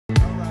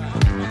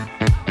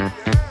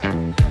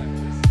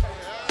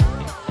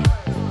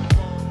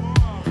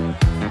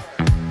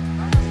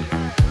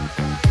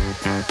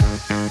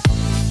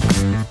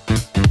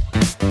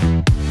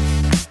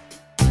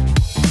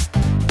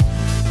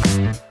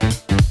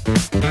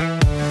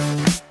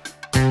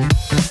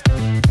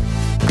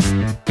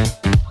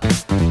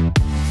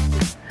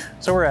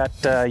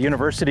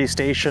University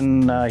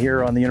Station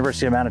here on the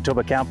University of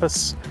Manitoba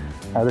campus.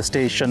 The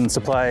station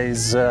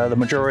supplies the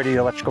majority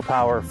electrical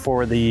power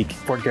for the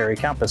Fort Garry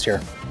campus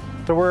here.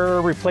 So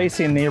we're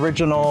replacing the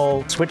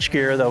original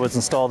switchgear that was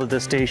installed at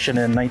this station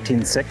in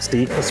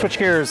 1960. The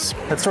switchgears,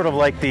 it's sort of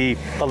like the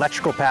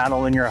electrical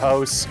panel in your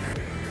house.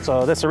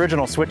 So this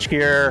original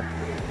switchgear,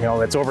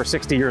 it's over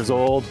 60 years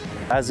old.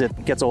 As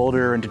it gets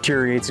older and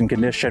deteriorates in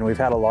condition, we've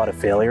had a lot of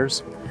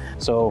failures.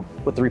 So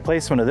with the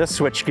replacement of this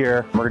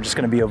switchgear, we're just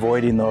going to be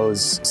avoiding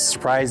those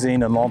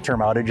surprising and long-term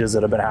outages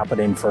that have been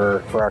happening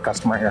for our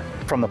customer here.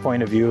 From the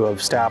point of view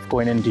of staff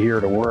going into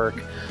here to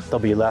work, there'll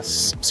be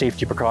less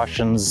safety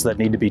precautions that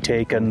need to be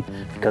taken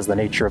because the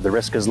nature of the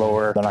risk is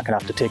lower. They're not going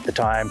to have to take the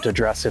time to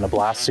dress in a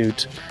blast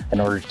suit in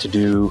order to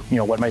do,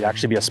 what might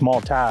actually be a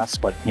small task,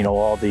 but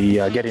all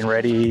the getting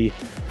ready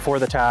for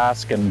the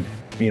task and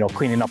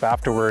cleaning up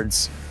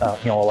afterwards,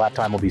 all that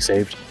time will be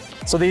saved.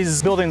 So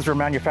these buildings were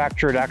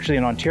manufactured actually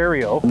in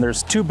Ontario, and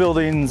there's 2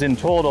 buildings in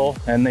total,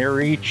 and they're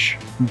each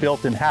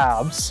built in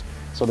halves.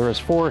 So there was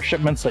 4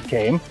 shipments that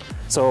came.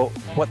 So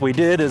what we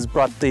did is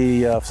brought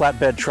the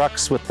flatbed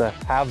trucks with the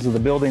halves of the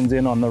buildings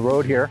in on the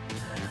road here,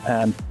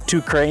 and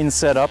 2 cranes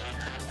set up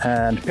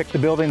and picked the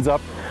buildings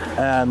up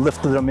and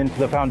lifted them into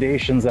the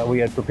foundations that we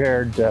had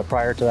prepared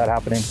prior to that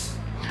happening.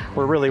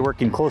 We're really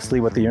working closely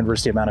with the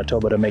University of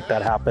Manitoba to make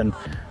that happen,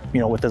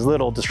 with as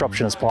little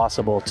disruption as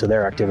possible to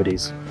their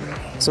activities.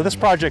 So this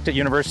project at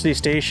University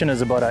Station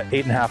is about an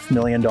 $8.5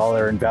 million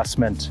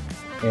investment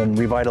in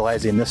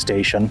revitalizing this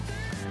station.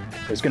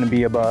 There's going to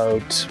be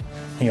about,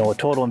 a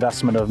total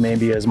investment of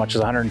maybe as much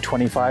as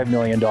 $125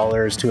 million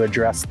to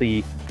address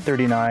the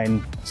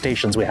 39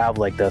 stations we have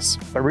like this.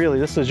 But really,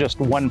 this is just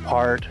one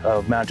part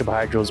of Manitoba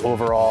Hydro's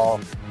overall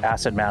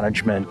asset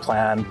management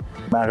plan.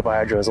 Manitoba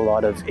Hydro has a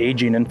lot of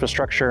aging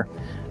infrastructure,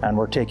 and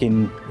we're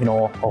taking,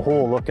 a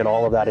whole look at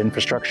all of that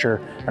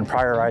infrastructure and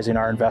prioritizing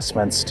our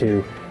investments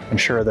to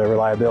ensure the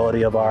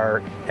reliability of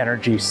our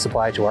energy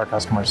supply to our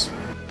customers.